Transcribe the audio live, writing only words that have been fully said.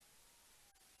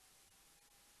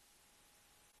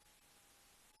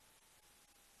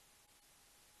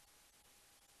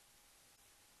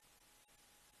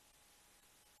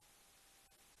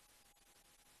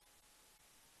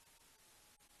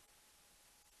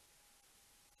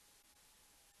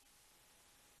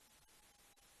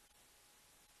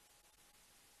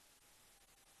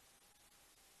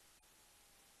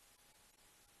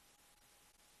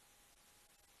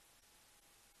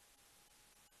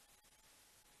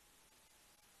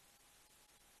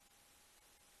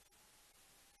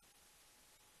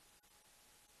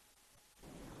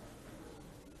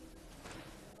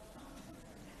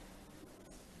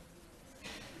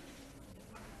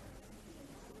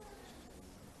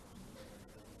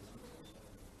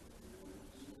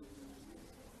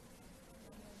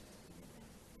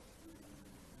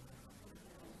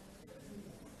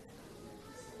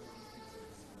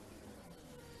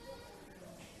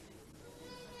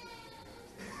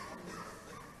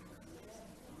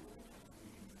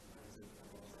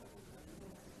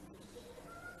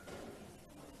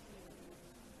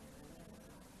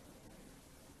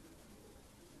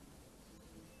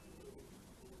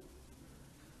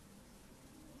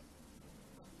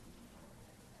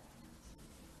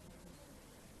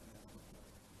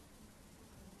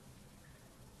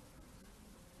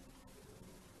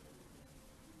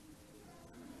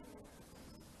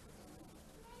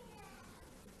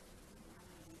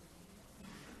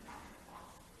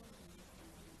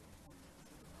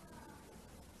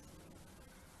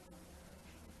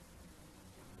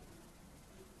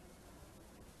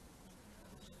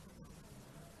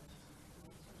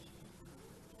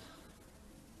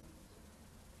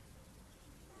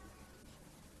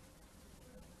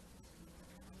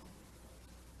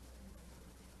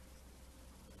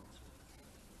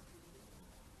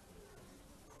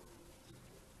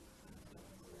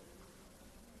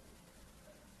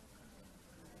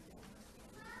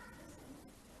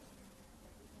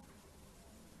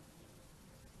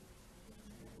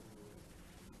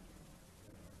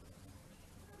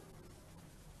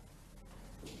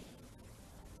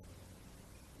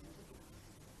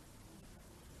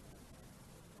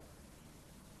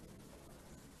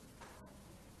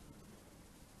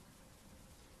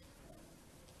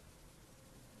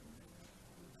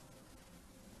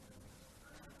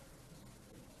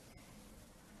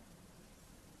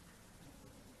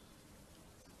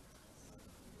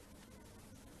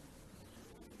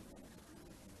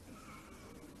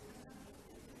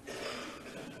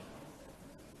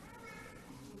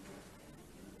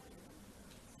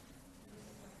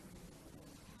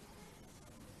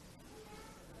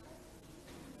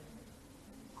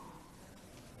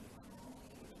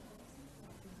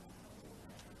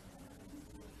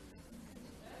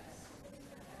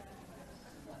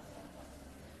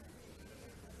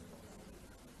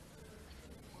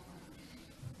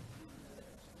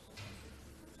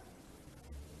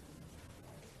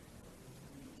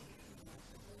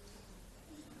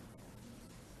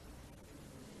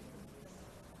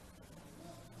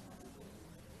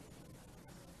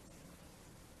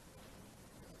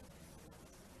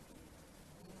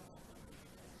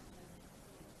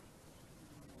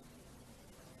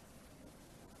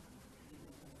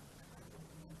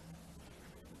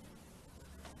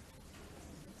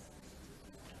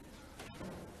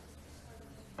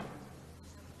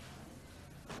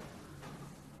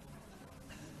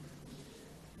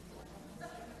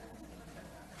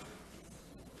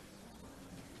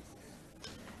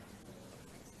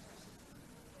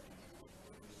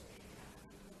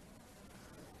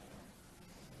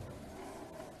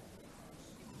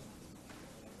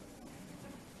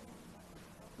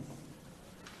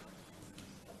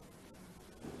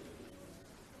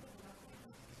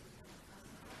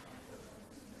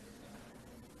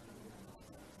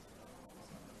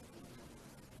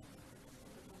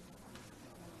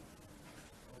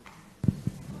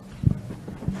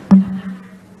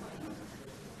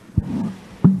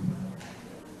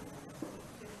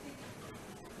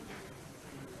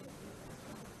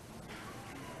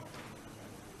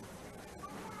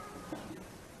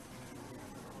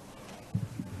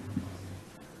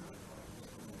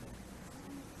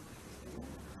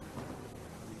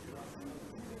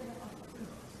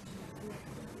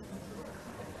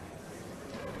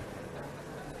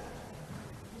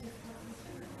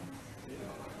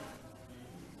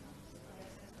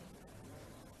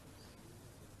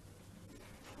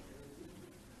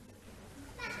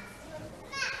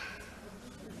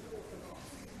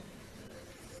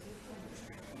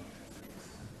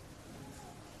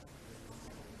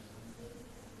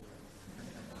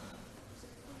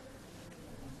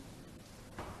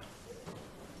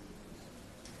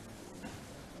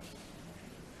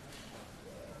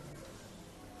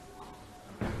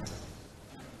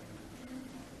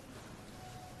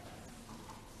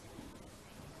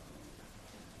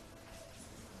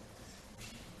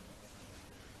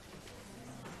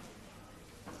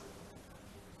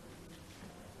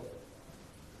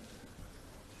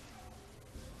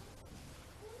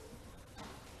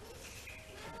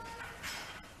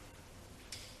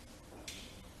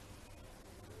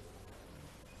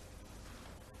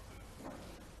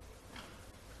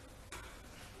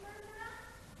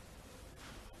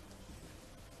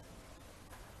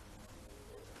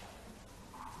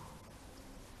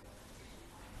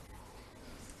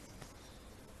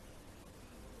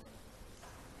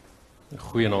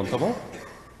Goeienaand almal.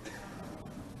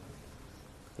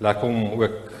 Lekker om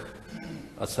ook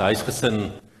as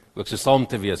huisgesin ook so saam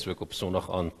te wees ook op Sondag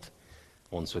aand.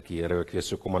 Ons ook die Here ook weer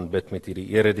so kom aanbid met hierdie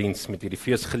erediens, met hierdie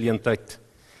feesgeleentheid.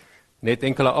 Net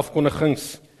enkele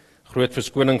afkondigings, groot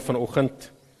verskoning vanoggend.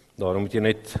 Daarom moet jy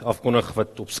net afkondig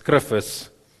wat op skrif is.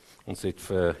 Ons het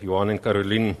vir Johan en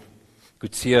Caroline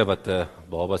Kutse wat 'n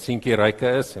baba seentjie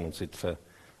ryke is en ons het vir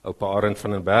oupa Arend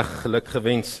van den Berg geluk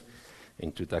gewens.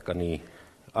 En toe het ek aan die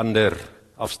ander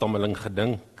afstammeling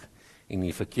gedink en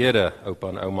die verkeerde oupa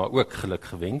en ouma ook geluk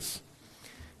gewens.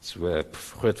 So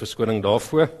groot verskoning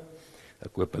daarvoor.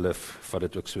 Ek hoop hulle vat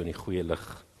dit ook so in die goeie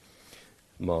lig.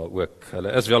 Maar ook,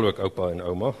 hulle is wel ook oupa en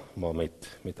ouma, maar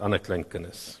met ander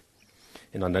kleinkinders.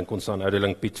 En dan dink ons aan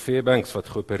ouderling Piet Fairbanks wat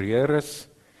geopereer is,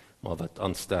 maar wat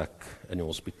aanstek in die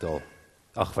hospitaal.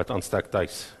 Wat aanstek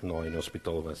tuis na in die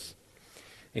hospitaal was.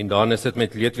 En dan is dit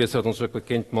met leedwese wat ons ook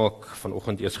bekend maak,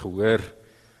 vanoggend eers gehoor,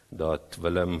 dat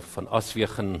Willem van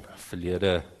Aswegen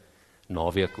verlede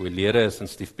naweek oorlede is in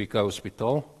Stiefpieka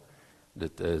Hospitaal.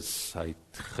 Hy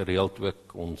het gereeld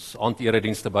ook ons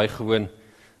aanderedienste bygewoon.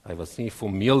 Hy was nie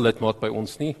formeel lidmaat by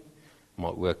ons nie,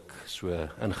 maar ook so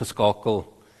ingeskakel.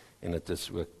 En dit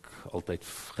is ook altyd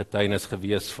getuienis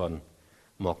gewees van,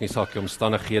 maak nie saak die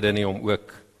omstandighede nie, om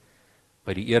ook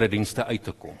by die eredienste uit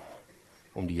te kom.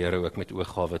 Om die Here ook met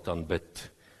ooggawe te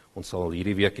aanbid. Ons sal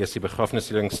hierdie week eers die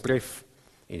begrafnisviering tref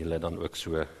en julle dan ook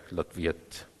so laat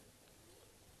weet.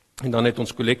 En dan het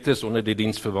ons kollektes onder die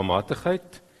diens vir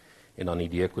barmhartigheid en dan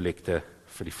die kollekte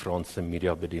vir die Franse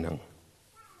media bediening.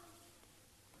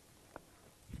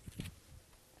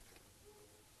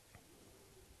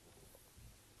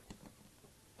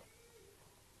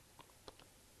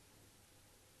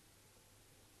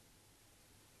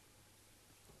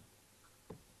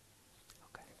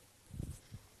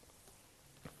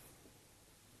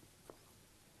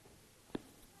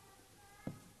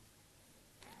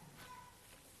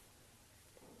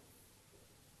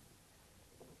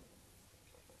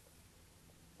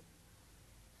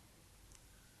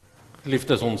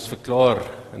 Geliefdes, ons verklaar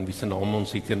in wie se naam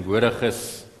ons hier teenwoordig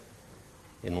is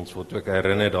en ons word ook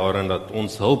herinner daaraan dat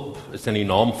ons hulp is in die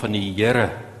naam van die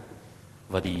Here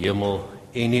wat die hemel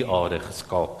en die aarde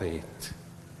geskape het.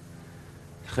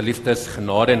 Geliefdes,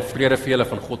 genade en vrede vir julle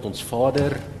van God ons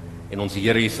Vader en ons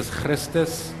Here Jesus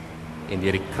Christus en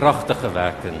deur die kragtige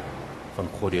werking van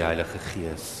God die Heilige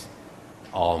Gees.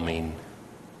 Amen.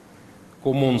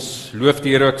 Kom ons loof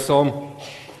die Here ook saam.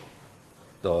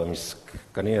 Daar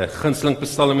kan nie 'n gunsteling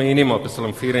psalm hê nie, maar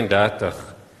Psalm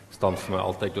 34 staan vir my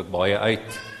altyd ook baie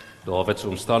uit. Dawid se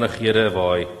omstandighede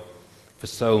waar hy vir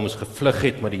Saul moes gevlug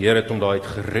het, maar die Here het hom daar uit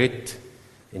gered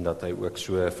en dat hy ook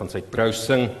so van sy trou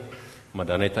sing, maar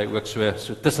dan het hy ook so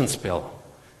tussenspel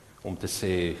om te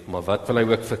sê, maar wat wil hy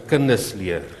ook vir kinders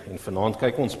leer? En vanaand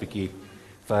kyk ons bietjie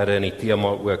verder in die tema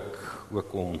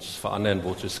ook ons verander en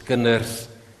word soos kinders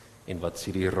en wat is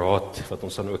die raad wat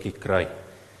ons dan ook hier kry?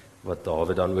 Wat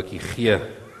Dawid dan ook hier gee,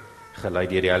 gelei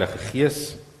deur die Heilige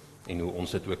Gees, en hoe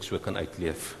ons dit ook so kan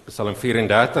uitleef. Psalm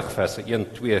 34, verse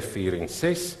 1, 2, 4 en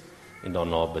 6, en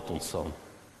daarna bid ons saam.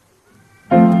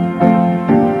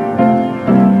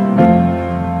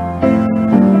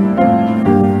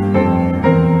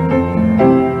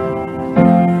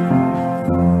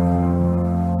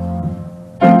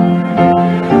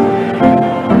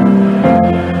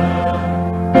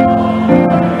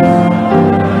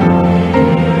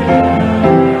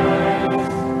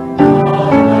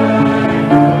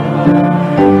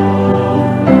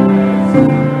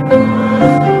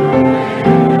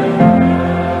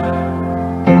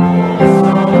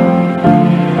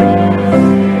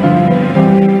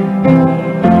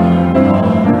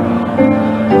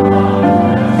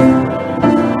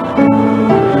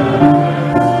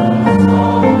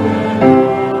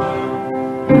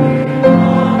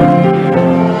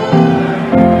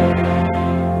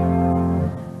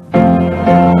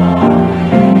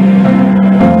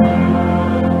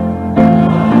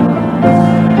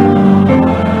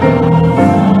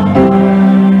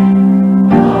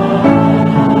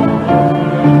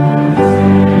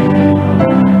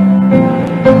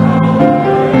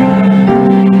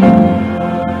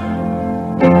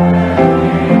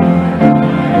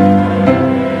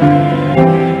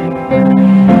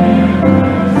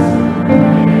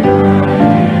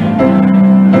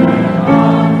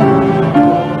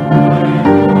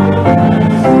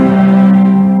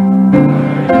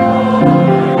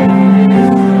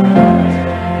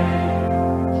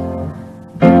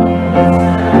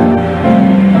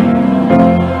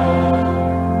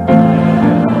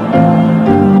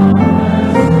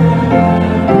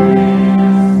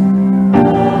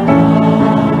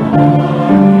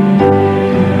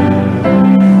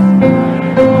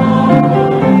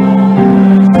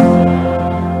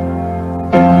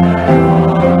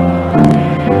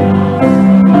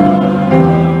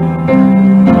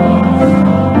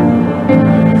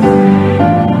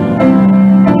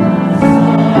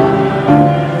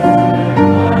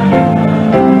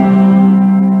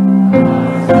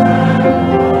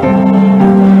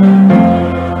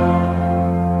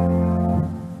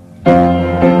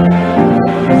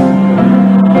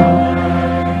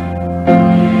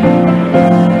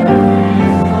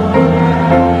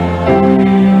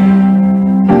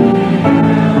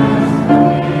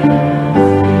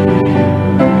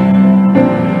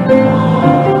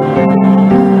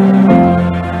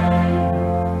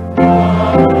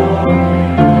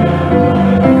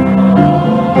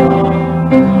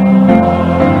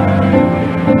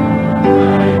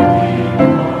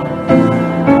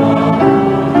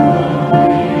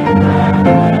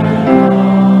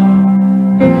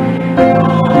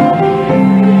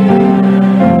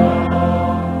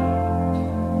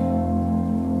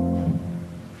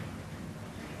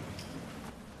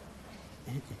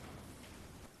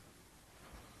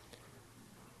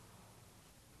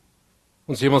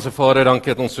 Ons Hemelse Vader,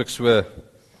 dankie dat ons ook so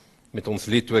met ons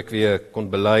lied ook weer kon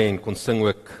bely en kon sing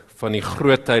ook van die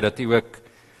grootheid, dat U ook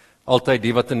altyd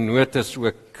die wat in nood is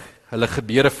ook hulle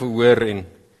gebede verhoor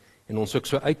en ons ook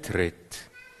so uitred.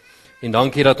 En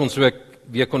dankie dat ons ook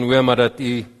weer kon hoor, maar dat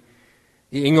U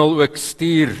engel ook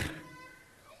stuur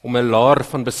om 'n laar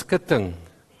van beskutting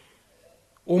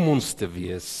om ons te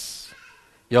wees.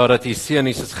 Ja, dat U Seun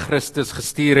Jesus Christus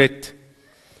gestuur het,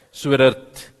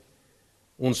 sodat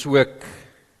ons ook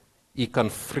U kan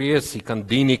vrees, U kan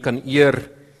dien, U kan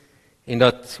eer, en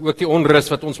dat ook die onrus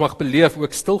wat ons mag beleef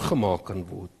ook stilgemaak kan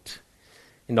word.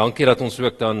 En dankie dat ons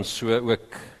ook dan so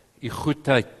ook U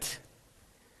goedheid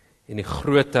en die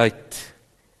grootheid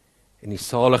en die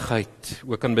saligheid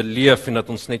ook kan beleef en dat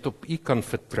ons net op U kan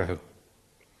vertrou.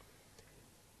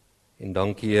 En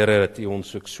dankie Here dat U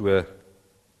ons ook so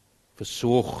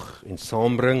versorg en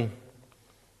saambring.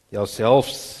 Ja,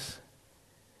 selfs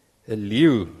 'n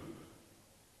leeu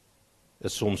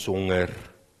is soms honger,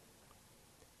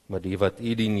 maar die wat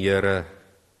U dien, Here,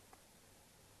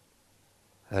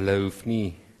 hulle hoef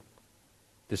nie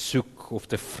te soek of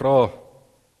te vra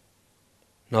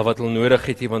na wat hulle nodig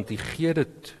het, want U gee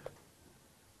dit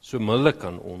so mildelik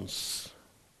aan ons.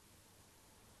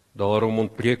 Daarom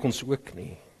ontbreek ons ook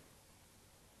nie.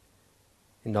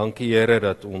 En dankie Here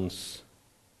dat ons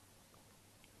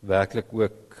werklik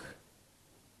ook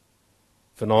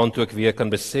vanaand ook weer kan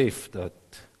besef dat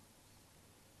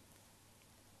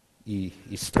U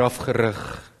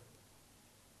strafgerig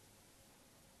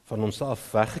van ons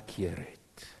af weggekeer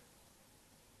het.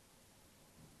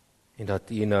 En dat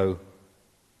U nou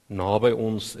naby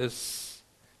ons is,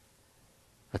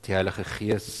 dat die Heilige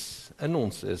Gees in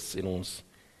ons is en ons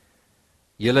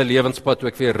hele lewenspad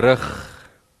ook weer rig,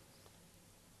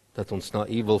 dat ons na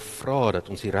U wil vra, dat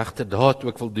ons die regte daad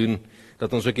ook wil doen,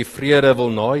 dat ons ook die vrede wil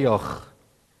najag,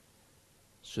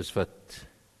 soos wat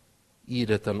U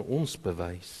dit aan ons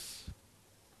bewys.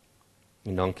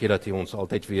 En dankie dat U ons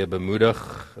altyd weer bemoedig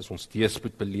as ons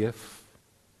teëspoed beleef,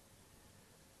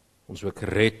 ons ook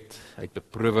red uit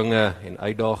beproewinge en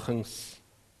uitdagings.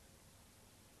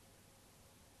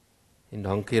 En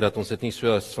dankie dat ons dit nie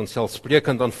so as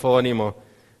vanselfsprekend aanvaar nie, maar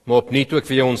opnuut ook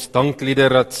weer ons dankliede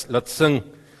laat sing,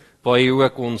 waar U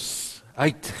ook ons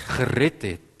uitgered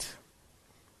het.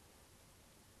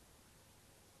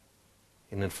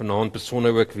 En in vanaand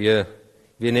besonder ook weer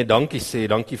net dankie sê,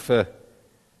 dankie vir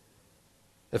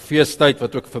 'n feestyd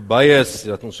wat ook verby is,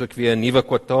 dat ons ook weer 'n nuwe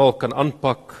kwartaal kan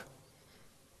aanpak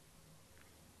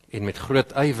en met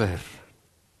groot ywer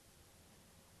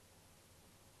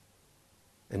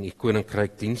in U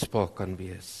koninkryk diensbaar kan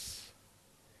wees.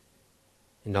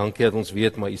 En dankie dat ons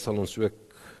weet, maar U sal ons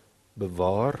ook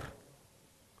bewaar.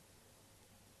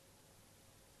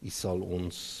 U sal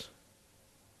ons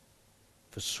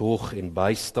versorg en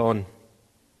bystaan.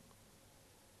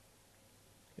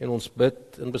 En ons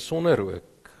bid in besonder ook,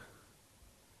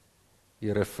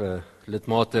 Here, vir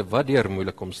lidmate wat deur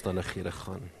moeilike omstandighede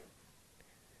gaan.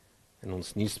 In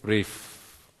ons nuusbrief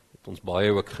het ons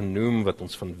baie ook genoem wat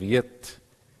ons van weet,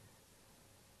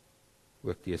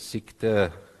 ook die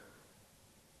siekte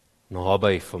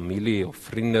naby familie of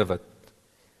vriende wat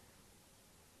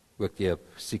ook die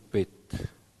siekbed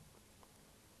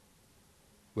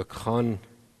ook gaan,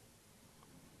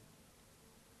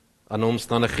 aan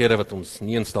omstandighede wat ons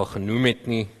nie eens al genoem het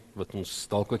nie, wat ons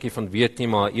dalk ook nie van weet nie,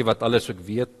 maar U wat alles ook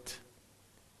weet,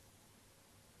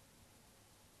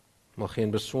 mag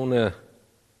geen besonder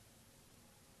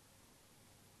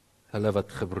hulle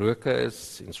wat gebroke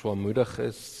is en swaarmoedig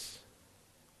is,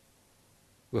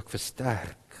 ook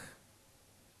versterk.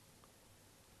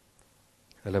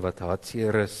 Hulle wat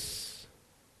hartseer is,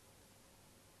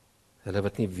 hulle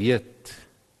wat nie weet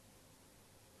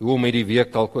hoe om die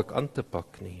week dalk ook aan te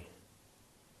pak nie.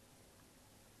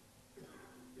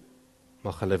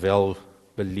 Mag hulle wel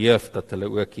beleef dat hulle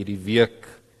ook hierdie week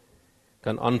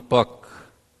kan aanpak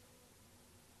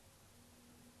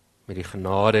met die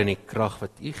genade en die krag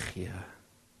wat U gee.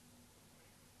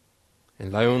 En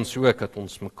lei ons ook dat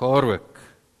ons mekaar ook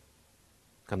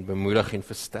kan bemoedig en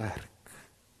versterk.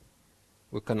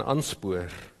 Ook kan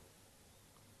aanspoor,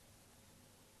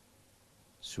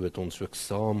 sodat ons ook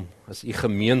saam as U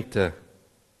gemeente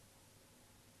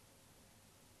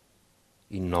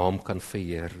U naam kan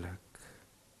verheerlik.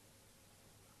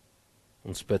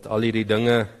 Ons bid al hierdie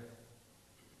dinge,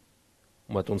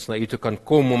 omdat ons na U toe kan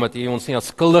kom, omdat U ons nie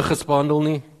as skuldiges behandel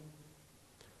nie,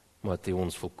 maar dat U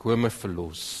ons volkome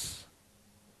verlos.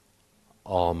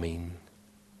 Amen.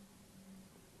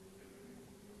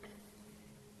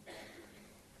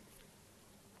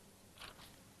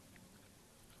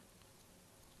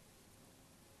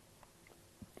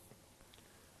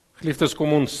 Geliefdes, kom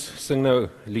ons sing nou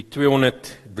lied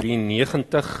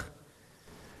 293.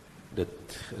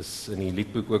 Dit is in die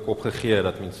liedboek ook opgegee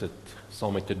dat mense dit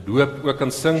saam met 'n doop ook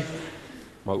kan sing,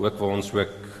 maar ook waar ons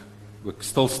ook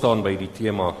stil staan by die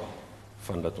tema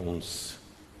van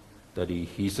dat die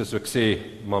Jesus ook sê,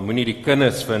 maar moenie die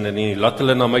kinders vind en nie, laat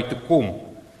hulle na my toe kom.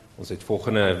 Ons het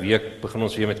volgende week begin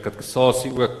ons weer met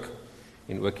katekisasie ook,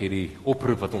 en ook hierdie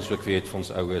oproep wat ons ook weer het vir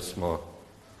ons ouers, maar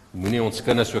moenie ons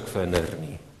kinders ook verhinder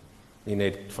nie. Nie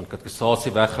net van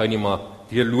katekisasie weghou nie, maar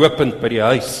deurlopend by die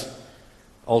huis,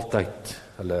 altyd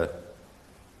hulle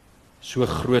so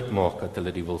groot maak, dat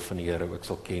hulle die wil van die Here ook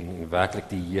sal ken, en werklik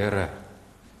die Here,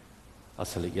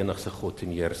 as hulle enigste God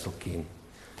en Here sal ken.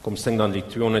 Kom sing dan die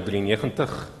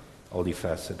 293, al die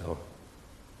verse daar.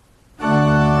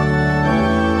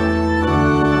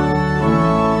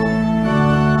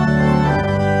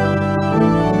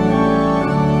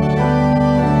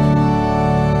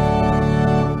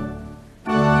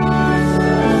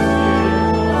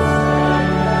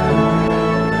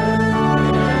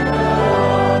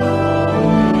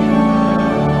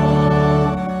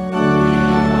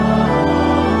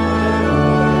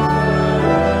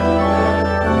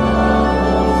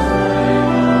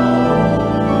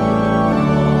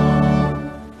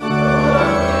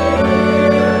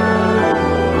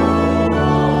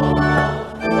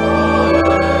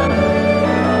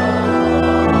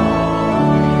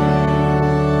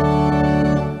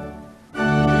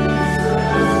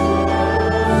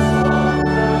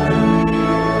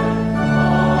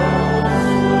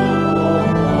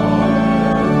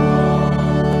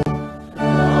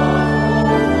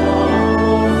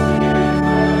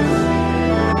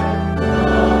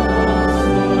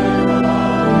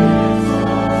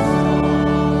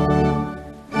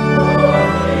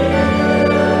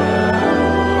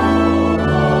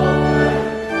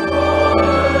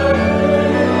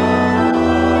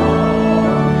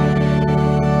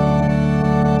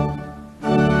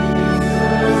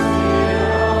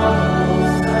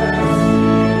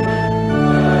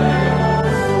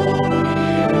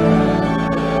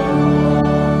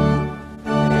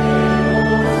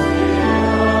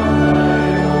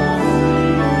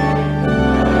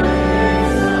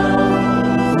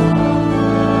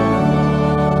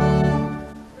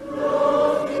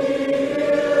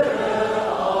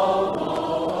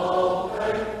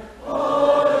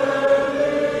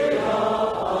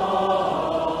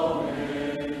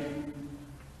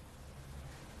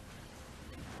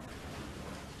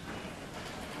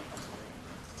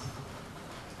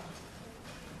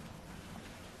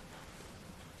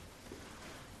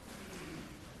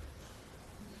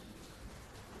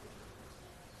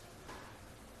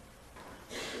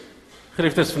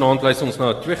 Geliefdes, vanaand luister ons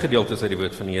na twee gedeeltes uit die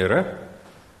woord van die Here.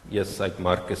 Eers uit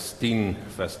Markus 10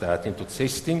 vers 13 tot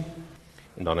 16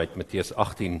 en dan uit Matteus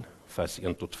 18 vers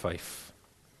 1 tot 5.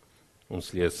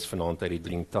 Ons lees vanaand uit die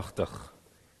 83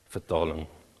 vertaling.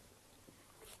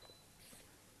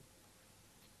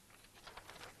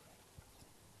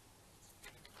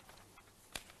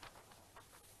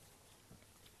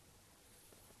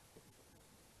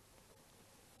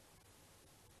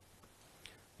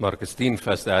 Markus 10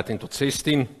 vers 13 tot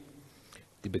 16,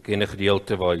 die bekende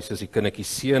gedeelte waar Jesus die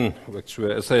kindertjies seën, ook so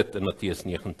is dit in Matteus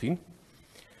 19.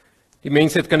 Die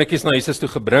mense het kindertjies na Jesus toe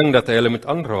gebring dat hy hulle moet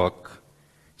aanraak.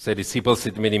 Sy disippels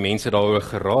het met die mense daaroor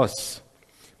geraas.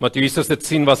 Maar toe Jesus dit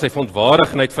sien, was hy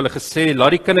verontwaardig en hy het vir hulle gesê,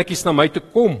 laat die kindertjies na my toe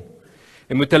kom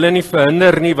en moet hulle nie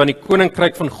verhinder nie, want die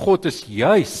koninkryk van God is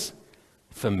juis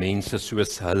vir mense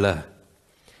soos hulle.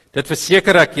 Dit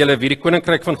verseker ek julle, wie die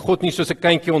koninkryk van God nie soos 'n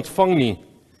kindjie ontvang nie,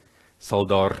 sal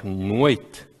daar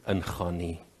nooit ingaan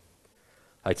nie.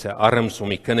 Hy het sy arms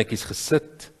om die kindertjies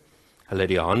gesit, hulle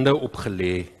die hande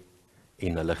opgelê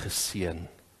en hulle geseën.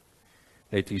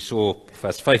 Net hierso op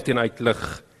vers 15 uitlig,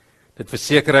 dit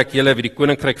verseker ek julle, wie die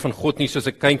koninkryk van God nie soos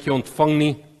 'n kindjie ontvang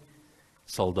nie,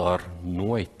 sal daar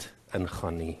nooit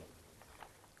ingaan nie.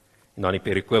 En dan die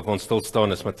perikoop waar ons stil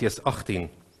staan is Matteus 18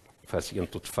 vers 1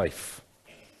 tot 5.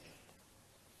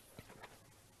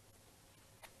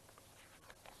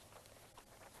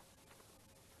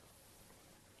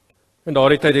 En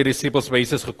daardie tyd het die disippels by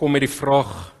Jesus gekom met die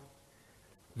vraag,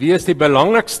 wie is die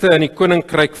belangrikste in die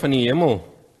koninkryk van die hemel?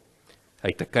 Hy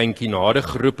het 'n kindjie nader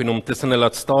geroep en hom tussen hulle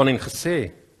laat staan en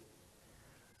gesê,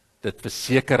 dit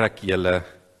verseker ek julle,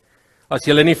 as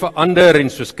julle nie verander en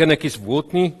soos kindertjies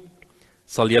word nie,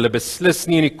 sal julle beslis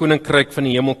nie in die koninkryk van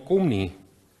die hemel kom nie.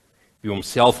 Wie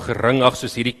homself gering ag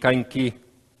soos hierdie kindjie,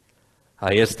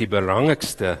 hy is die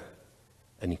belangrikste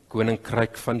in die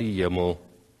koninkryk van die hemel.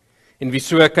 En wie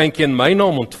so 'n kindjie in my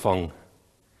naam ontvang,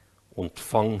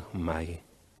 ontvang my.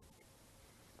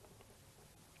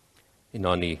 En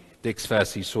dan die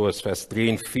teksvers hierso is vers 3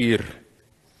 en 4.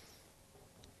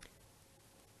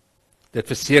 Dit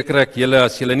verseker ek julle,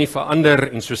 as julle nie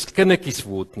verander en soos kindertjies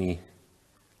word nie,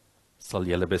 sal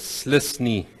julle beslis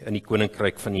nie in die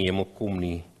koninkryk van die hemel kom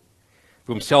nie.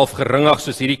 Vir homself geringig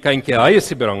soos hierdie kindjie, hy is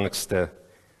die belangrikste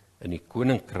in die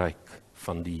koninkryk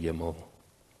van die hemel.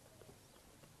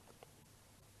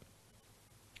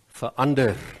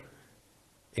 Verander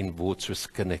en word soos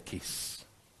kindertjies.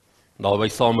 Daarby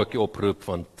saam ek jou oproep,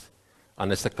 want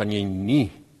anders kan jy nie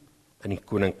in die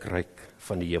koninkryk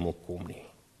van die hemel kom nie.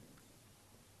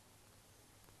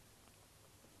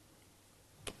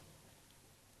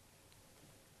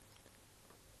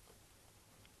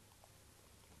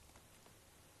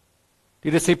 Die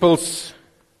disippels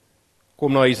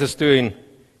kom na Jesus toe en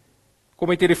kom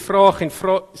met hierdie vraag en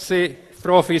vra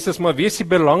vir Jesus, maar wie is die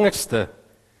belangrikste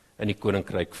in die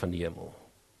koninkryk van die hemel?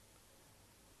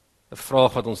 'n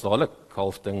Vraag wat ons dadelik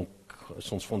half dink,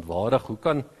 is ons verontwaardig. Hoe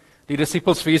kan die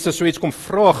disippels vir Jesus so iets kom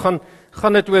vra?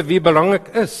 Gaan dit oor wie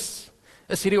belangrik is?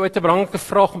 Is hierdie ooit 'n belangrike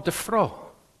vraag om te vra?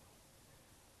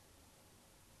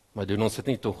 Maar doen ons dit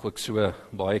nie tog ook so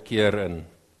baie keer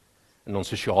in ons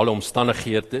sosiale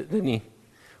omstandighede nie?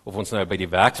 Of ons nou by die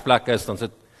werksplek is, dan is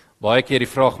dit baie keer die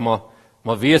vraag,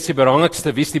 maar wie is die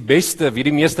belangrikste, wie is die beste, wie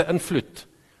die meeste invloed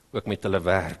ook met hulle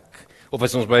werk? Of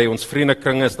as ons by ons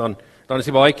vriendekring is, dan is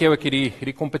die baie keer ook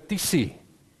hierdie kompetisie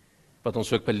wat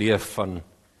ons ook beleef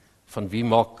van wie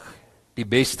maak die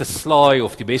beste slaai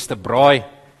of die beste braai,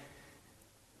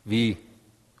 wie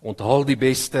onthaal die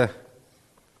beste.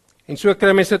 En so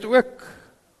kry mense dit ook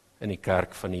in die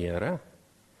kerk van die Here.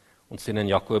 Ons sien in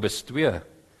Jakobus 2,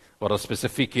 waar daar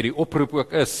spesifiek hierdie oproep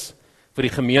ook is vir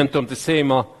die gemeente om te sê,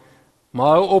 maar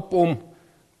hou op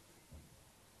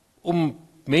om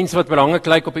mense wat belangrik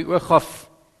lyk op die oog af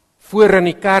voor in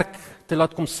die kerk te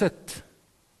laat kom sit.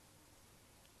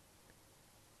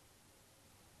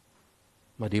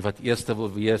 Maar die wat eerste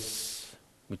wil wees,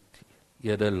 moet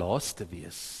eerder laaste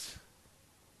wees.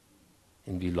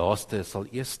 En die laaste sal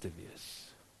eerste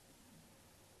wees.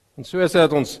 En so is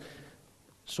dit ons,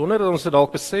 sonder dat ons dit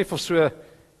dalk besef of so,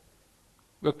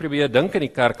 ook probeer dink in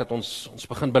die kerk, dat ons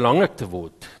begin belangrik te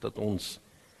word, dat ons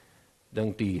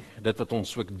dink dit wat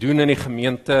ons ook doen in die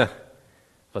gemeente,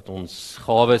 wat ons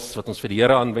gawes, wat ons vir die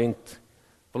Here aanwend,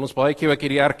 wil ons baie keer ook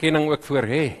hierdie erkenning ook voor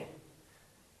hê.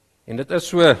 En dit is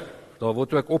so, daar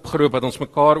word ook opgeroep dat ons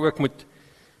mekaar ook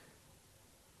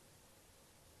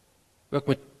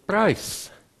moet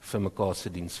prys vir mekaar se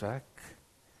dienswerk.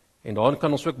 En daarin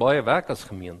kan ons ook baie werk as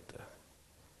gemeente.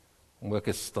 Om ook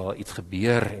as daar iets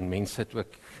gebeur en mense het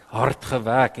ook hard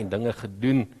gewerk en dinge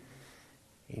gedoen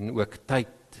en ook tyd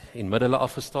en middele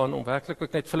afgestaan om werklik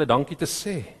ook net vir hulle dankie te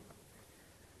sê.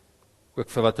 Ook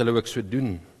vir wat hulle ook so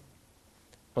doen.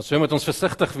 Maar so moet ons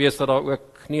versigtig wees dat daar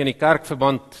ook nie in die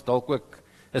kerkverband dalk ook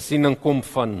 'n siening kom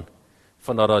van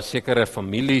dat daar sekere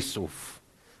families of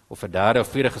 'n derde of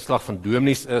vierde geslag van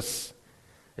dominees is,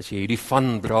 as jy hierdie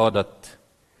van dra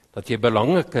dat jy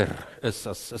belangriker is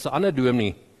as 'n ander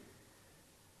dominee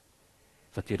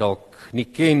wat jy dalk nie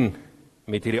ken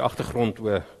met hierdie agtergrond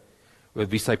oor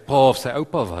wie sy pa of sy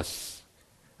oupa was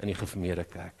in die gereformeerde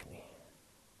kerk nie.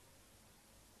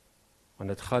 Want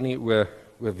dit gaan nie oor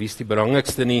wie is die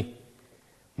belangrikste nie,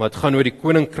 maar dit gaan oor die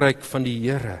koninkryk van die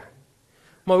Here.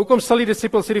 Maar hoekom sal die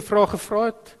disippels hierdie vraag gevra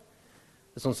het?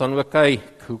 Is ons dan ook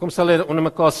kyk, hoekom sal hulle onder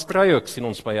mekaar stry ook, sien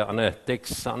ons by 'n ander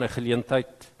teks, 'n ander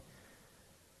geleentheid?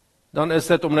 Dan is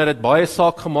dit omdat dit baie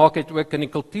saak gemaak het ook in die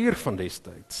kultuur van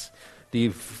destyds.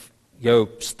 Jou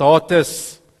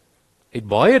status het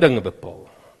baie dinge bepaal.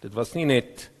 Dit was nie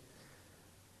net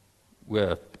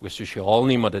oor sosiaal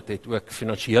nie, maar dit het ook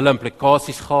finansiële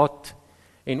implikasies gehad.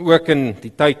 En ook in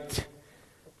die tyd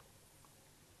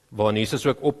waar Jesus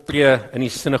ook optree in die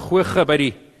sinagoge by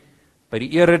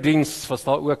die erediens, was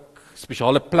daar ook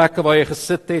spesiale plekke waar jy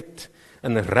gesit het,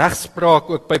 in regspraak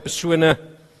ook by persone,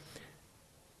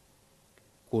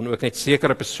 kon ook net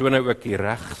sekere persone ook die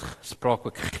regspraak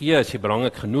ook gee, as jy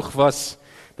belangrik genoeg was.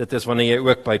 Dit is wanneer jy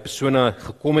ook by persone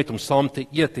gekom het om saam te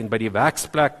eet, en by die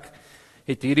werksplek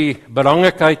het hierdie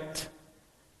belangrikheid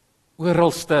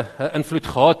oralste 'n invloed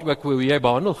gehad ook hoe jy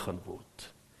behandel gaan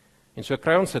word. En so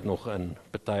kry ons dit nog in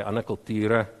party ander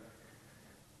kulture,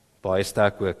 baie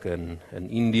sterk ook in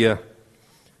Indië,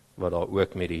 waar daar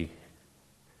ook met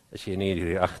as jy nie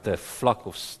die regte vlak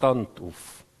of stand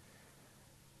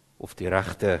of die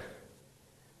regte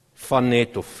van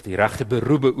net of die regte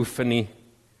beroep beoefen nie,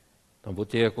 dan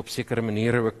word jy ook op sekere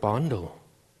maniere ook behandel.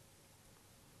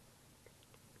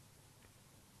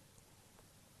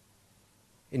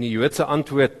 En die Joodse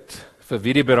antwoord vir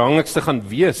wie die belangrikste gaan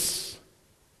wees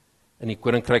in die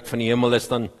koninkryk van die hemel is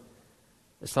dan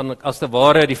is dan as te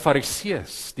ware die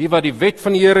Fariseërs, die wat die wet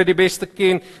van die Here die beste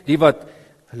ken, die wat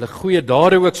hulle goeie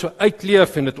dade ook so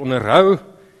uitleef en dit onderhou.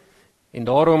 En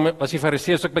daarom was die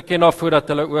Fariseërs ook bekend daarvoor dat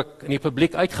hulle ook in die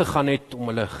publiek uitgegaan het om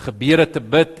hulle gebede te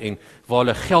bid en waar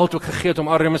hulle geld ook gegee het om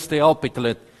armes te help, het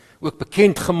hulle ook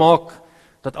bekend gemaak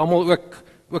dat almal ook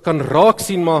kan raak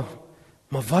sien, maar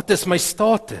wat is my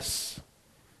status?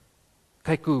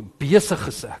 Kyk hoe besig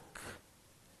is ek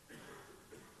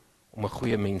om 'n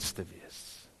goeie mens te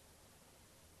wees.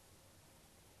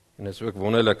 En dit is ook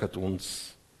wonderlik dat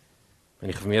ons in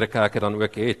die gemeente kerke dan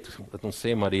ook het, dat ons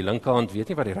sê, maar die linkerhand weet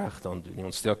nie wat die regterhand doen nie.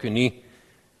 Ons stel nie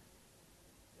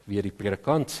weer die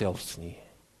predikant selfs nie,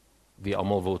 wie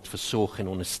almal word versorg en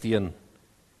ondersteun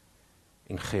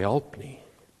en gehelp nie.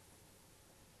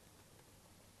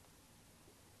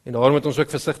 En daarom moet ons ook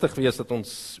versigtig wees dat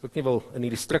ons ook nie wil in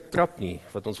hierdie strik trap nie,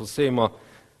 wat ons wil sê, maar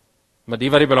die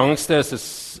wat die belangrikste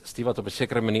is die wat op 'n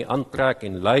sekere manier aantrek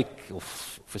en lyk,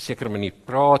 of op 'n sekere manier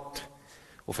praat,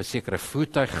 of 'n sekere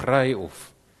voertuig ry,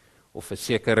 of 'n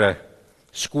sekere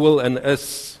skool in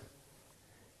is,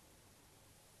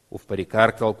 of by die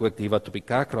kerk dalk ook die wat op die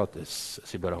kerkraad is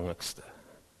die belangrikste.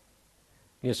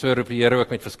 Nee, so roep die Here ook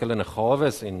met verskillende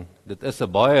gawes, en dit is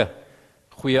 'n baie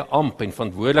goeie amp en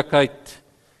verantwoordelikheid,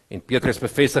 en Petrus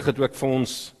bevestig dit ook vir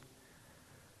ons,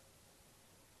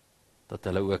 dat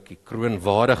hulle ook die kroon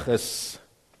waardig is,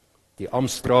 die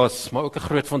amptdraers, maar ook 'n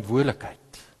groot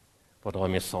verantwoordelikheid, wat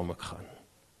daarmee saam gaan.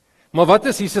 Maar wat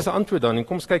is Jesus se antwoord dan? En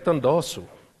kom ons kyk dan daarso.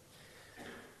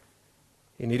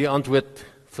 En hierdie antwoord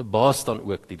verbaas dan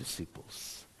ook die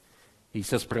disippels.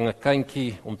 Jesus bring 'n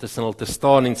kindjie om tussen hulle te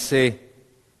staan en sê,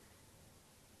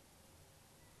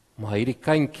 maar hierdie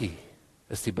kindjie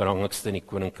is die belangrikste in die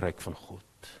koninkryk van God.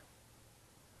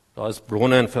 Daar is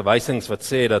bronne en verwysings wat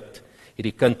sê dat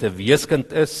hierdie kind 'n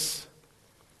weeskind is,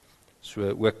 so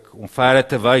ook om verder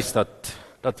te wys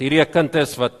dat hierdie 'n kind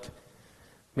is wat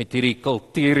met hierdie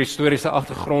kultuurhistoriese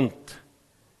agtergrond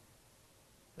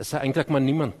is hy eintlik maar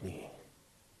niemand nie.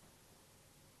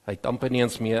 Hy het amper nie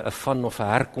eens meer 'n van of 'n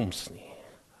herkoms nie.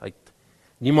 Hy het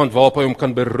niemand waarop hy hom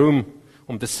kan beroem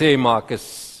om te sê, maar ek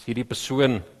is hierdie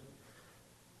persoon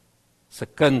se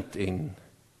kind. En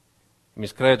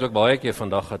mens kry dit ook baie keer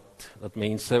vandag dat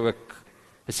mense ook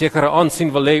 'n sekere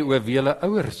aansien wil hê oor wie hulle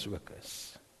ouers ook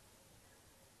is.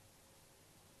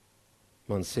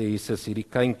 Man sê Jesus, hierdie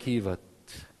kindjie wat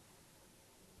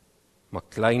maar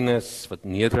klein is, wat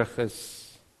nederig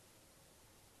is,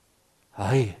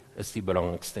 hy is die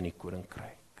belangrikste in die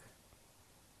koninkryk.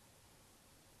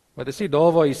 Maar dis nie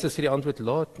daar waar Jesus hierdie antwoord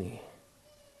laat nie.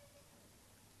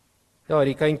 Ja,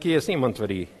 die kindjie is nie iemand wat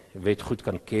die wet goed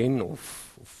kan ken,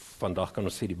 of vandag kan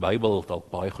ons sê die Bybel dalk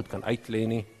baie goed kan uitlê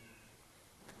nie.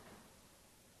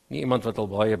 Nie iemand wat al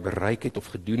baie bereik het of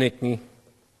gedoen het nie.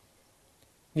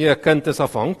 Nee, 'n kind is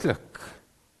afhanklik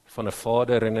van 'n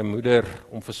vader en 'n moeder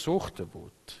om versorg te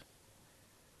word.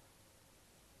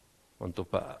 Want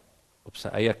op sy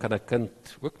eie kan 'n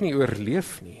kind ook nie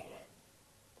oorleef nie.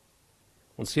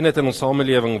 Ons sien dit in ons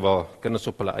samelewing waar kinders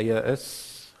op hulle eie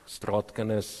is,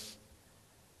 straatkinders,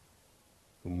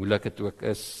 hoe moeilik dit ook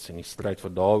is, en die stryd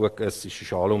wat daar ook is, die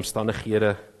sosiale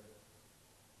omstandighede.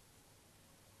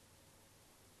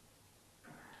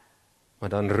 Maar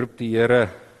dan roep die Here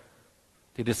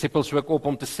die disippels ook op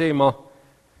om te sê,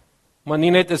 maar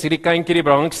nie net is hierdie kindjie die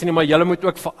belangrikste nie, maar julle moet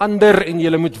ook verander en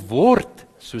julle moet word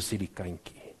soos hierdie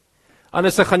kindjie.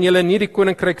 Anders gaan julle nie die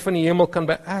koninkryk van die hemel kan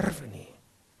beerwe nie.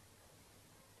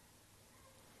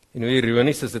 En hoe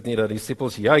ironies is dit nie dat die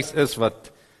disippels juis is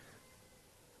wat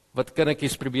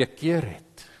kindertjies probeer keer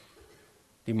het.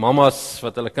 Die mammas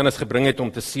wat hulle kinders gebring het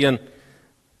om te seën,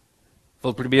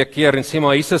 wil probeer keer en sê,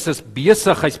 maar Jesus is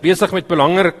besig, hy's besig met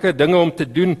belangrike dinge om te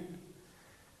doen.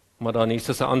 Maar dan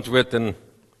Jesus se antwoord in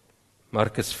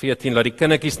Markus 14, laat die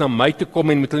kindertjies na my toe kom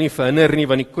en moet hulle nie verhinder nie,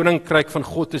 want die koninkryk van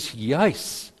God is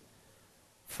juis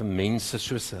vir mense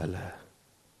soos hulle.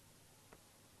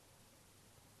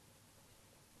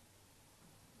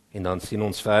 En dan sien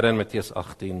ons verder in Matteus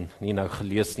 18, nie nou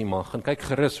gelees nie, maar gaan kyk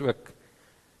gerus ook,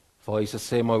 waar Jesus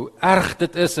sê, maar hoe erg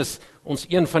dit is ons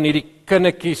een van hierdie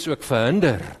kindertjies ook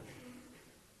verhinder,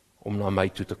 om na my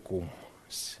toe te kom.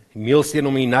 Die meelsteen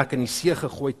om die nek in die see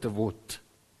gegooi te word.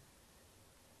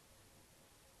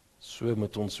 So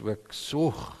moet ons ook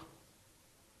sorg,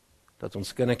 dat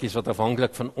ons kindertjies wat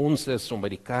afhanklik van ons is, om by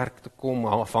die kerk te kom,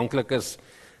 afhanklik is,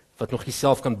 wat nog nie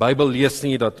self kan Bybel lees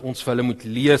nie, dat ons vir hulle moet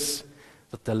lees,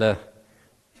 dat hulle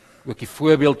ook die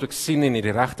voorbeeld ook sien en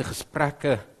die regte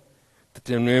gesprekke,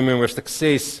 Deuteronomium hoofstuk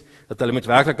 6, dat hulle moet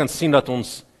werklik kan sien dat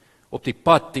ons op die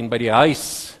pad en by die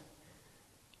huis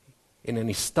en in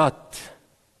die stad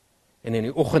en in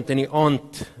die oggend en die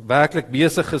aand werklik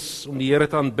besig is om die Here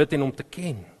te aanbid en om te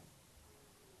ken.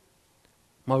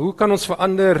 Maar hoe kan ons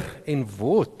verander en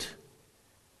word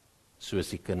soos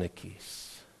die kindertjies?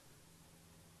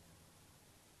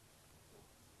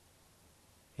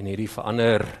 En hierdie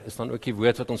verander is dan ook die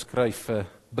woord wat ons kry vir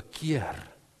bekeer.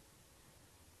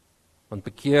 Want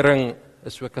bekering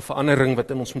is ook 'n verandering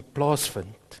wat in ons moet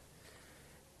plaasvind.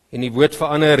 En die woord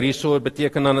verander hierso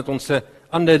beteken dan dat ons 'n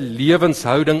ander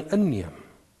lewenshouding inneem.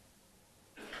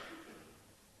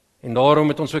 En daarom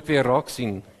het ons ook weer raak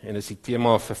sien, en dis die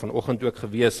tema vir vanoggend ook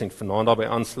gewees en vanaand daarbey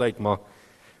aansluit, maar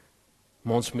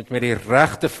ons moet met die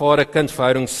regte vader-kind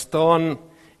verhouding staan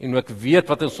en ook weet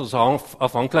wat is ons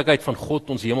afhanklikheid van God,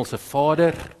 ons hemelse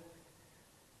Vader.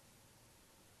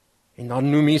 En dan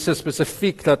noem Jesus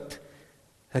spesifiek dat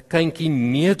 'n kindjie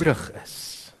nederig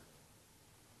is.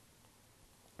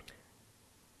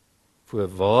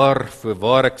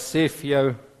 Voorwaar ek sê vir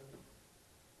jou,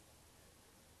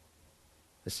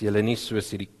 as julle nie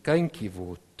soos hierdie kindjie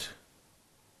word,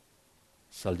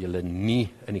 sal julle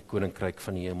nie in die koninkryk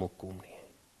van die hemel kom nie.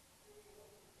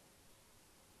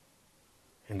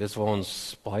 En dis waar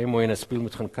ons baie mooi in 'n spieël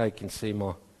moet gaan kyk en sê,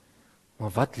 maar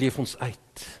wat leef ons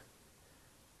uit?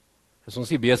 Is ons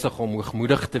nie besig om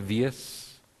hoogmoedig te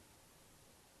wees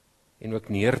en ook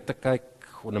neer te kyk,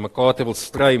 onder mekaar te wil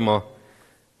stry, maar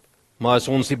is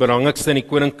ons die belangrikste in die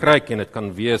koninkryk, en dit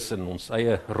kan wees in ons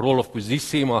eie rol of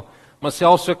posisie, maar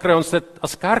selfs so kry ons dit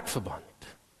as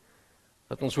kerkverband.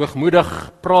 Dat ons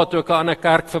hoogmoedig praat ook aan 'n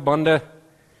kerkverbande,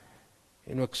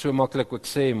 en ook so maklik ook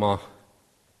sê, maar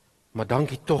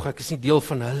dankie tog, ek is nie deel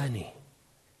van hulle nie.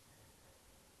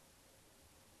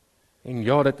 En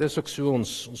ja, dit is ook so,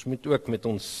 ons moet ook met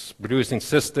ons broers en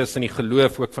susters in die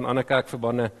geloof, ook van ander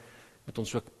kerkverbande, moet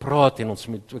ons ook praat, en ons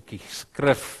moet ook die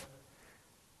skrif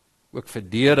ook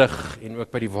verdedig, en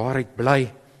ook by die waarheid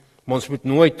bly, maar ons moet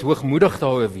nooit hoogmoedig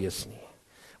daaroor wees nie.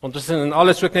 Want ons is in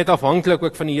alles ook net afhanklik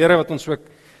ook van die Here, wat ons ook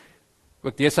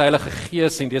deur sy Heilige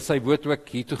Gees en deur sy woord ook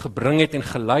hiertoe gebring het en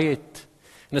gelei het.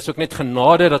 En dit is ook net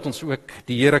genade dat ons ook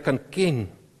die Here kan ken.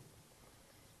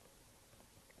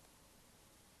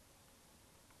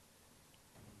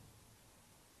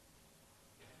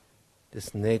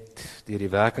 Dis net deur die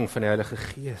werking van die Heilige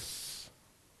Gees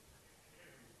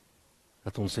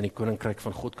dat ons in die koninkryk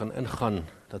van God kan ingaan,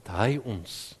 dat hy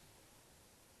ons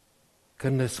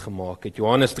kinders gemaak het.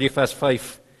 Johannes 3 vers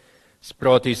 5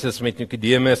 praat Jesus met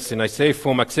Nikodemus en hy sê vir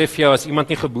hom, ek sê vir jou, as iemand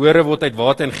nie gebore word uit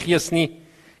water en gees nie,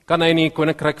 kan hy nie in die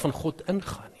koninkryk van God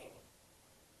ingaan nie.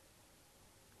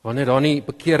 Wanneer daar nie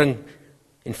bekering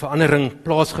en verandering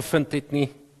plaasgevind het nie,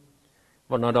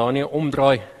 wanneer daar nie 'n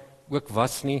omdraai ook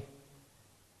was nie,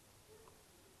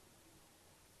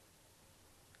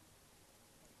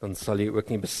 dan sal jy ook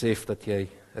nie besef dat jy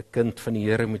 'n kind van die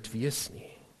Here moet wees nie.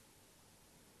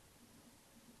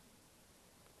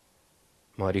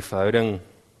 Maar die verhouding,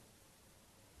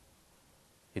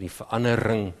 die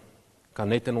verandering kan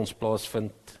net in ons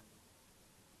plaasvind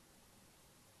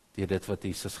deur dit wat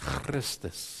Jesus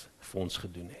Christus vir ons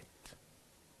gedoen het.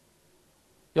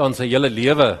 Ja, in sy hele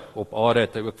lewe op aarde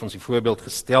het hy ook van sy voorbeeld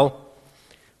gestel,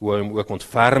 hoe hy hom ook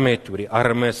ontferm het oor die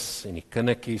armes en die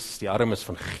kindertjies, die armes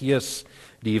van gees,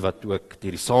 die wat ook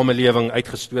deur die samelewing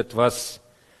uitgestoot was,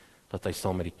 dat hy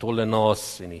saam met die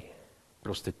tollenaars en die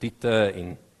prostituie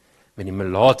en met die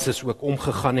melaatses ook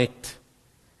omgegaan het.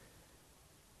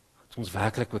 Dat ons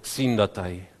werklik ook sien dat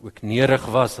hy ook nederig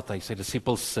was, dat hy sy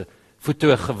disippels se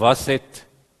voete gewas het.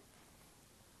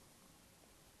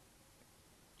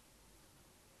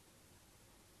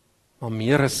 Maar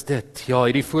meer as dit, ja,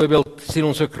 hierdie voorbeeld sien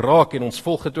ons ook raak en ons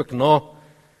volg dit ook na.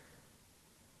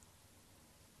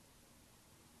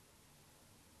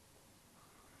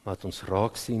 Laat ons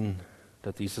raak sien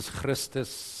dat Jesus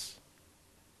Christus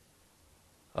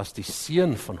as die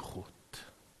Seun van God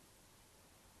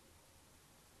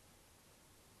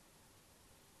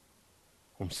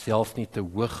homself nie te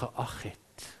hoog geag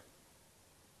het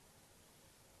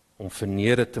om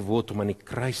verneder te word om aan die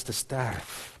kruis te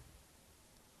sterf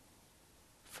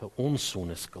vir ons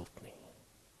sondeskuld nie.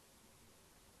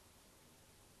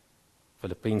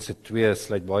 Filippense 2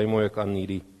 sluit baie mooi ook aan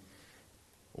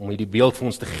om hierdie beeld vir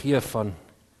ons te gee van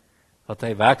dat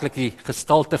hy werklik die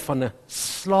gestalte van 'n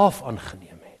slaaf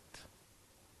aangeneem het.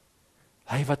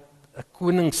 Hy wat 'n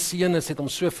koningsseun is, het hom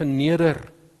so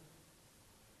verneder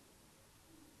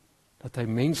dat hy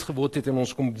mens geword het en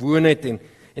ons kom woon het en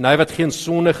hy wat geen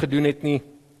sonde gedoen het nie,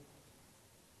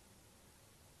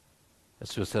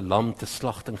 is soos 'n lam te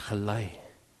slagting gelei,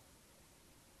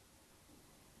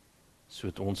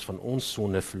 sodat ons van ons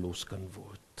sonde verlos kan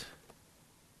word.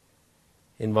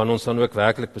 En wanneer ons dan ook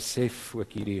werklik besef,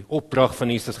 ook hierdie opdrag van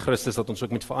Jesus Christus, dat ons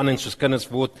ook met verandering soos kinders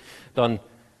word, dan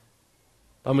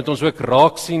moet ons ook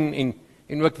raak sien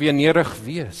en ook weer nederig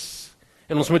wees.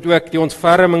 En ons moet ook die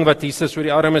ontferming wat Jesus oor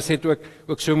die armes het,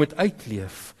 ook so moet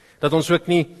uitleef. Dat ons ook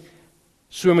nie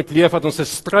so moet leef, dat ons 'n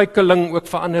struikeling ook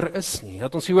verander is nie.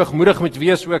 Dat ons nie hoogmoedig moet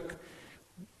wees,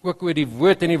 ook oor die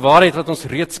woord en die waarheid wat ons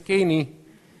reeds ken nie.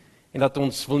 En dat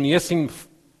ons wil nie sien,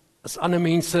 as ander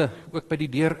mense ook by die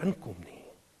deur inkom nie.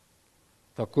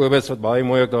 Jakobus wat baie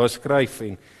mooi ook daar skryf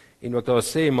en ook daar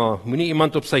sê, maar moenie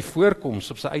iemand op sy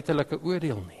voorkoms, op sy uiterlike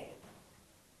oordeel nie.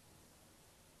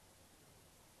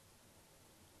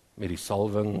 Met die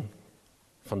salwing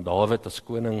van Dawid as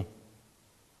koning,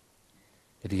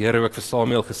 het die Here ook vir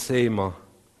Samuel gesê, maar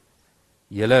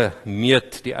julle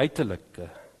meet die uiterlike,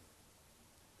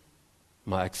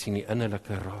 maar ek sien die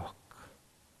innerlike raak.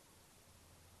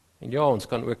 En ja, ons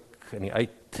kan ook in die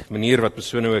manier wat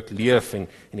persone ook leef en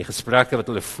die gesprekke wat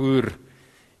hulle voer,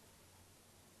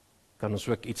 kan ons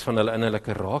ook iets van hulle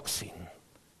innerlike raak sien.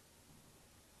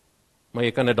 Maar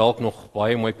jy kan dit dalk nog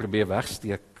baie mooi probeer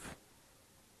wegsteek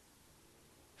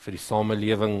vir die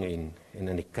samelewing en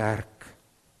in die kerk.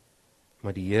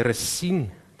 Maar die Here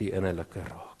sien die innerlike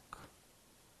raak.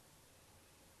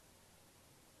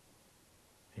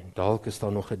 En dalk is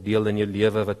daar nog 'n deel in jou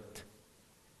lewe wat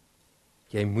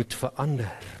jy moet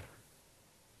verander.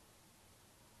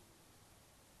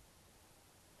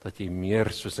 Dat jy meer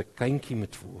soos 'n kindjie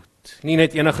moet word. Nie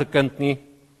net enige kind nie.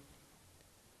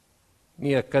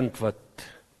 Nie 'n kind wat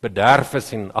bederf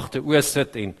is en agteroor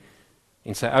sit en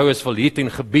sy ouers wil hiet en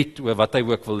gebied oor wat hy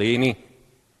ook wil hê nie.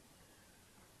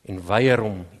 En weier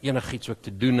om enigiets ook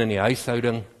te doen in die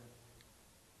huishouding.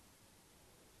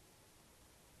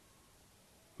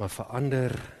 Maar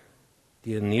verander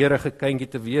die 'n nederige kindjie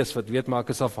te wees wat weet maar ek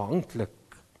is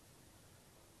afhanklik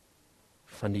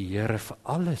van die Here vir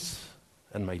alles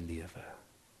in my lewe.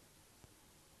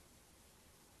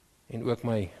 En ook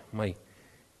my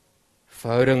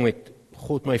verhouding met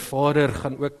God my Vader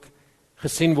gaan ook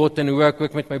gesien word en hoe ek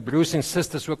ook met my broers en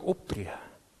susters ook optree.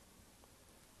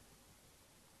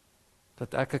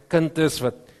 Dat ek 'n kind is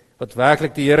wat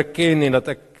werklik die Here ken en dat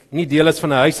ek nie deel is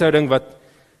van 'n huishouding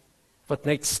wat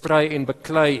net stry en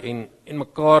beklei en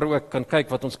mekaar ook kan kyk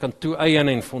wat ons kan toeëien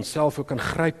en vir onsself ook kan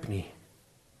gryp nie.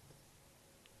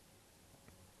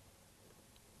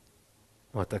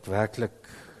 Maar dat ek werklik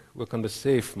ook kan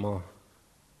besef, maar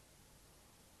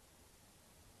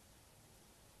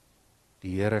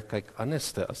die Here kyk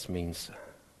anderste as mense.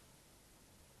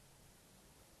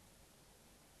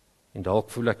 En dalk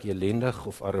voel ek elendig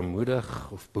of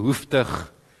armoedig of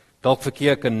behoeftig, dalk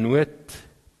verkeer ek in nood.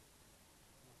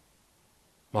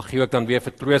 Mag jy ook dan weer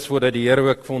vertroos word dat die Here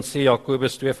ook vir ons sê,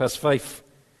 Jakobus 2 vers 5,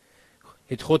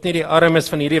 het God nie die armes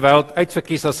van hierdie wêreld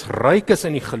uitverkies as rykes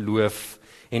in die geloof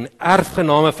en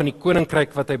erfgename van die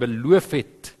koninkryk wat hy beloof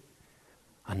het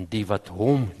aan die wat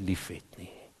hom liefhet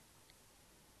nie.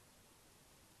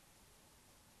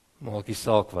 Maak nie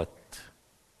saak wat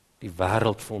die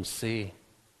wêreld vir ons sê,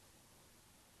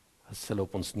 as hulle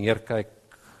op ons neerkyk,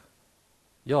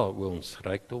 ja, oor ons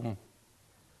rykdom,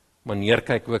 maar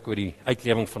neerkyk ook oor die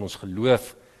uitlewing van ons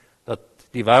geloof, dat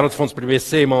die wêreld vir ons probeer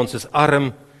sê, maar ons is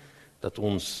arm, dat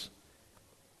ons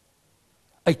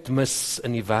uitmis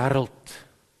in die wêreld,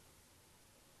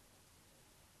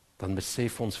 dan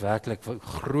besef ons werklik hoe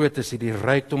groot is die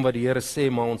rykdom wat die Here sê,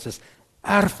 maar ons is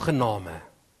erfgename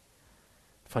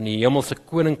van die hemelse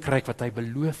koninkryk wat hy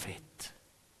beloof het.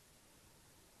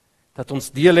 Dat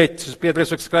ons deel het, soos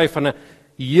Petrus ook skryf, van 'n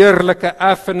heerlike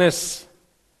erfenis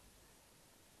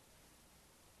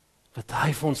wat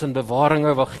hy vir ons in bewaring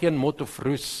hou, waar geen mot of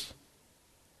roes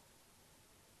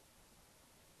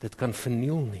dit kan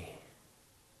verniel nie.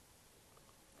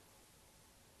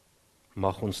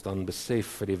 Mag ons dan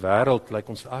besef, vir die wêreld lyk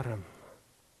ons arm,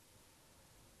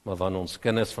 maar wanneer ons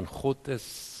kinders van God is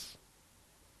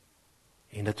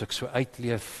en dit ook so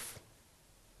uitleef,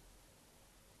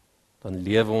 dan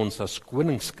lewe ons as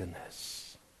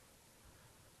koningskinders,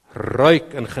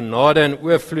 ryk in genade en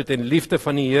oorvloed en liefde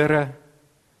van die Here,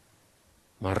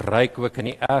 maar ryk ook in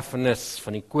die erfenis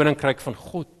van die koninkryk van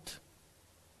God,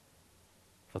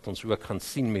 wat ons ook gaan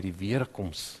sien met die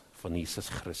weerkoms van Jesus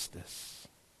Christus.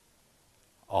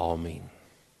 Amen.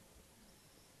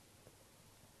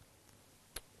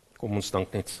 Kom ons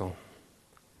dank net saam.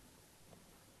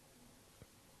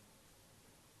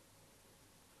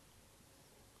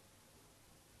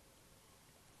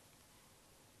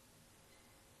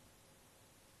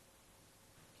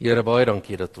 Here, baie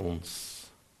dankie dat ons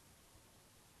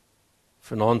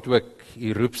vanaand ook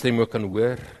u roepstem ook kan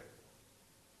hoor.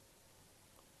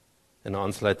 In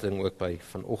aansluiting ook by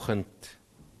vanoggend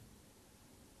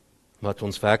wat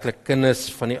ons werklik kinders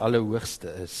van die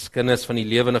Allerhoogste is, kinders van die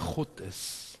lewende God is.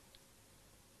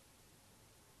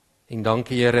 En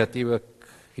dankie Here dat U ook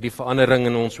hierdie verandering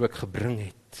in ons ook gebring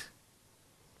het.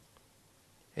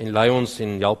 En lei ons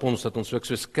en help ons dat ons ook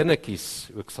soos kindertjies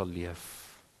ook sal leef.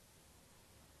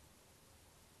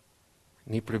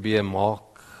 Nie probeer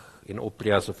maak en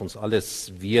optree asof ons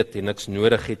alles weet en niks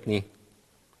nodig het nie.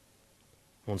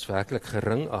 Ons werklik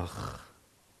gering ag.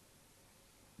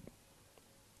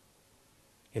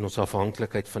 En ons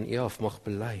afhanklikheid van U af mag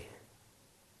bely.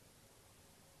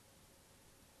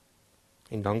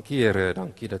 En dankie Here,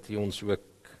 dankie dat U ons ook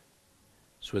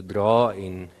so dra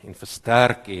en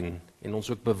versterk en ons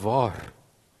ook bewaar.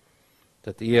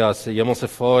 Dat U as 'n hemelse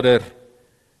Vader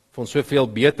vir ons soveel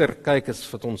beter kyk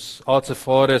as wat ons aardse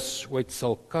vaders ooit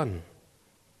sal kan.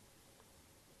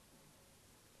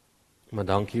 Maar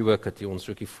dankie ook dat U ons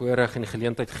ook die voorreg en die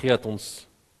geleentheid gee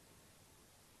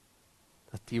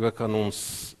dat U ook aan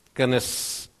ons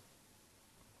kinders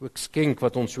ook skenk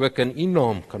wat ons ook in U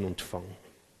naam kan ontvang.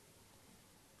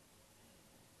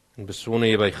 En besonder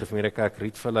hier by Gemeente Kerk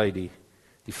Rietvallei die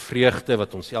vreugde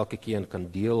wat ons elke keer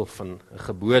kan deel van 'n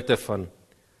geboorte van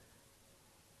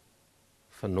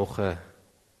nog 'n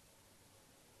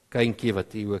kindjie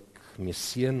wat U ook mee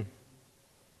seën.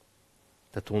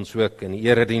 Dat ons ook in die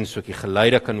erediens ook die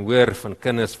geluide kan hoor van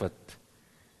kinders wat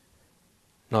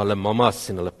na hulle mammas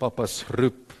en hulle pappas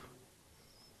roep.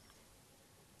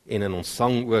 En in ons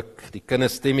sang ook die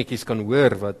kinderstemmetjies kan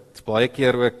hoor wat baie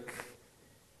keer ook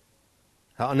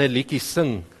 'n ander liedjie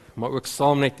sing, maar ook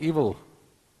saam net U wil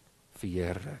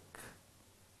verheerlik.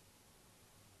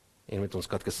 En met ons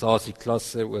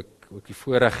katekisasieklasse ook die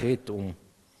voorreg het om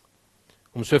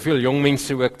soveel jong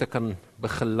mense ook te kan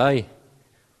begelei,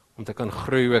 om te kan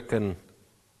groei ook in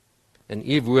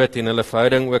U woord en hulle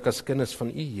verhouding ook as kinders van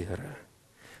U, Here.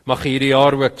 Mag hierdie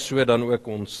jaar ook so dan ook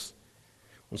ons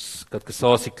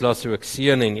katekisasieklasse ook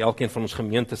seën en elkeen van ons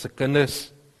gemeente se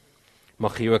kinders,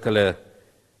 mag U ook hulle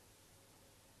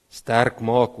sterk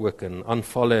maak ook in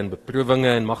aanvalle en beproewinge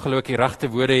en mag hulle ook die regte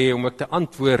woorde hê om ook te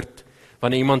antwoord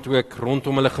wanneer iemand ook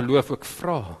rondom hulle geloof ook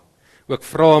vra. Ook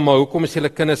vra, maar hoekom is julle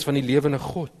kinders van die lewende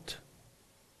God?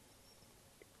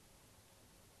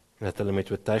 En dat hulle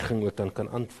met oortuiging ook dan kan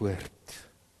antwoord.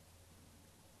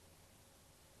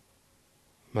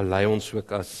 Maar lei ons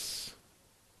ook as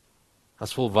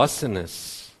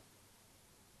volwassenes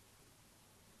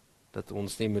dat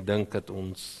ons nie moet dink dat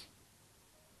ons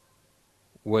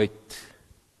ooit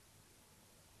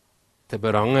te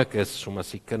belangrik is om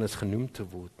as die kinders genoem te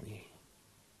word nie.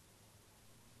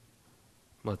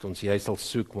 Maar dat ons juist sal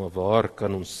soek, maar waar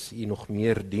kan ons U nog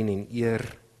meer dien en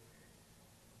eer?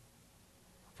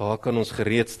 Waar kan ons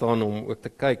gereed staan om ook te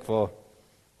kyk waar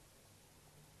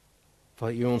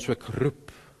U ons ook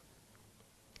roep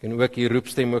en ook U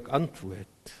roepstem ook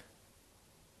antwoord.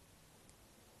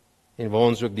 En waar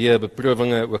ons ook die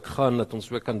beproewinge ook gaan, dat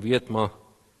ons ook kan weet, maar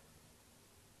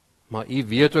U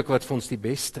weet ook wat vir ons die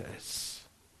beste is.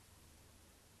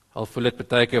 Al voel dit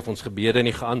baie keer of ons gebede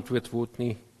nie geantwoord word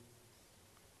nie.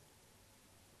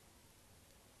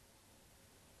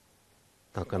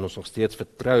 Dan kan ons nog steeds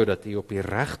vertrou dat U op die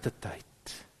regte tyd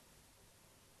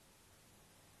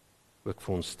ook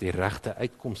vir ons die regte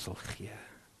uitkoms sal gee.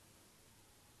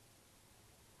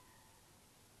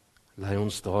 Lei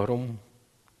ons daarom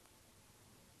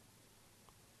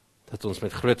dat ons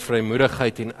met groot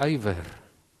vrymoedigheid en ywer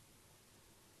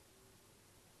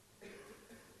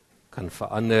kan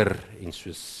verander en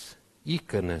soos U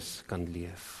kinders kan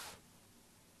leef.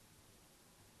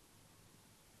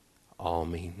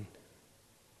 Amen.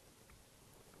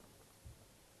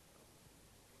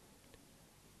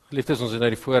 Geliefdes, ons het nou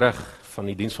die voorreg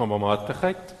van die diens van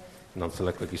barmhartigheid en dan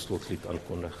sal ek ook die slotslied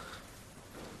aankondig.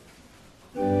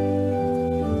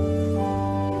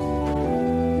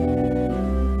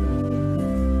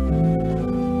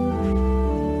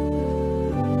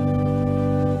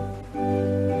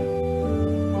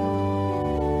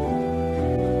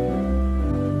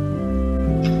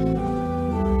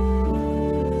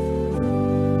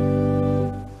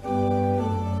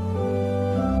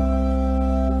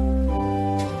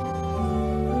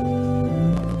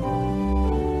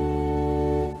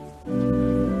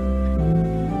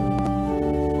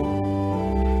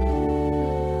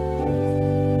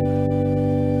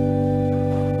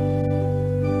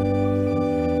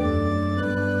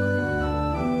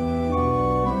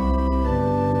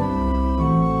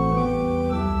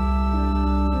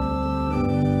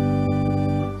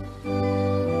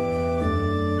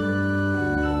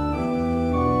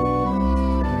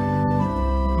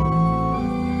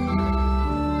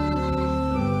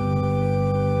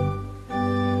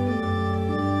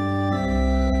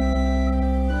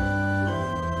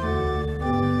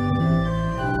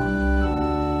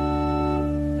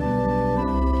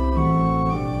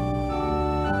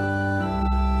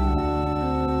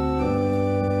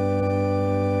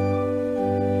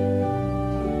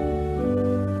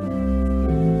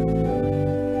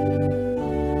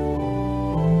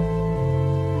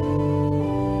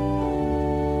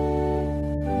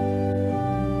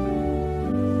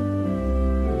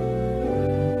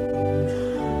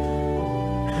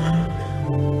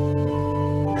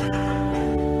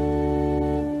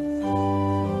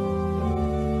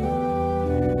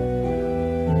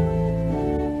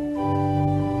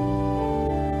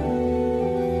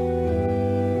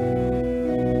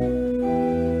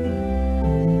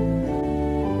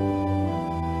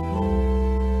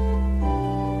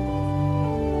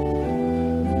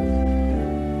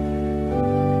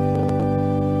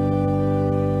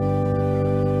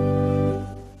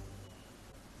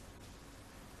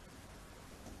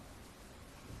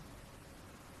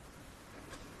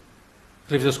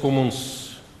 Geliefdes, kom ons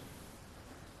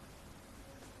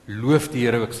loof die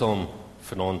Here ook saam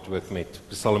vanaand ook met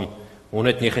Psalm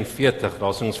 149,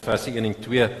 daar sing ons verse 1 en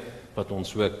 2, wat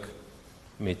ons ook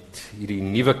met hierdie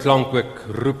nuwe klank ook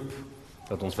roep,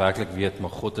 dat ons werklik weet,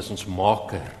 maar God is ons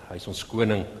maker, hy is ons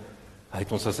koning, hy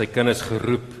het ons as sy kinders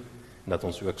geroep, en dat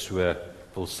ons ook so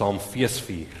wil saam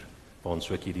feesvier, waar ons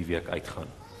ook hierdie week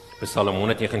uitgaan. Psalm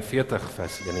 149,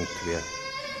 vers 1 en 2.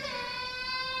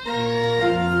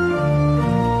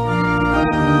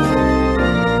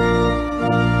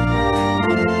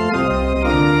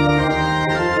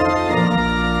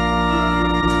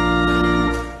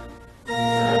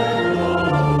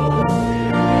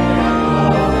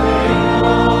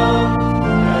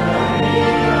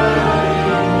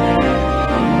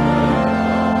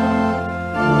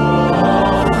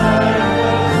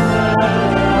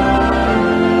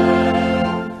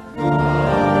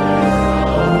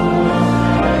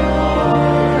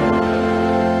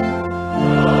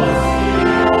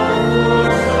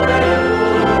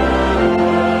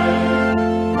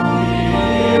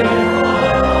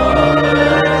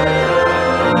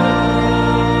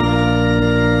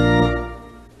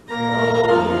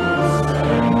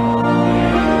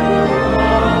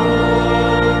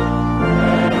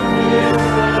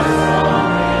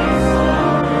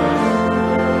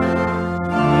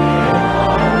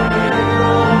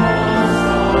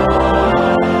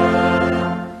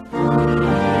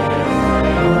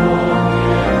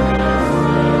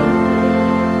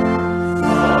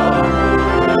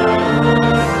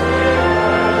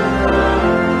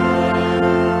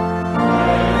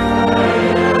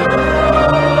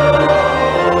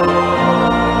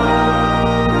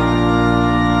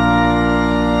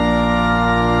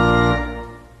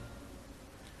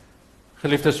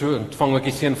 Geliefdes, so ontvang ook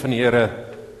die seën van die Here,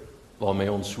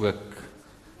 waarmee ons ook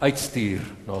uitstuur,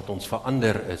 nadat ons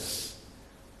verander is,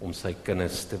 om sy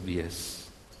kinders te wees.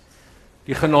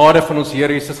 Die genade van ons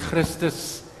Here Jesus Christus,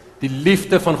 die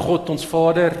liefde van God ons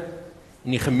Vader,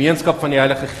 en die gemeenskap van die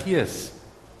Heilige Gees,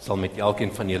 sal met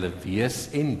elkeen van julle wees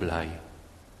en bly.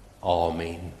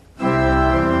 Amen.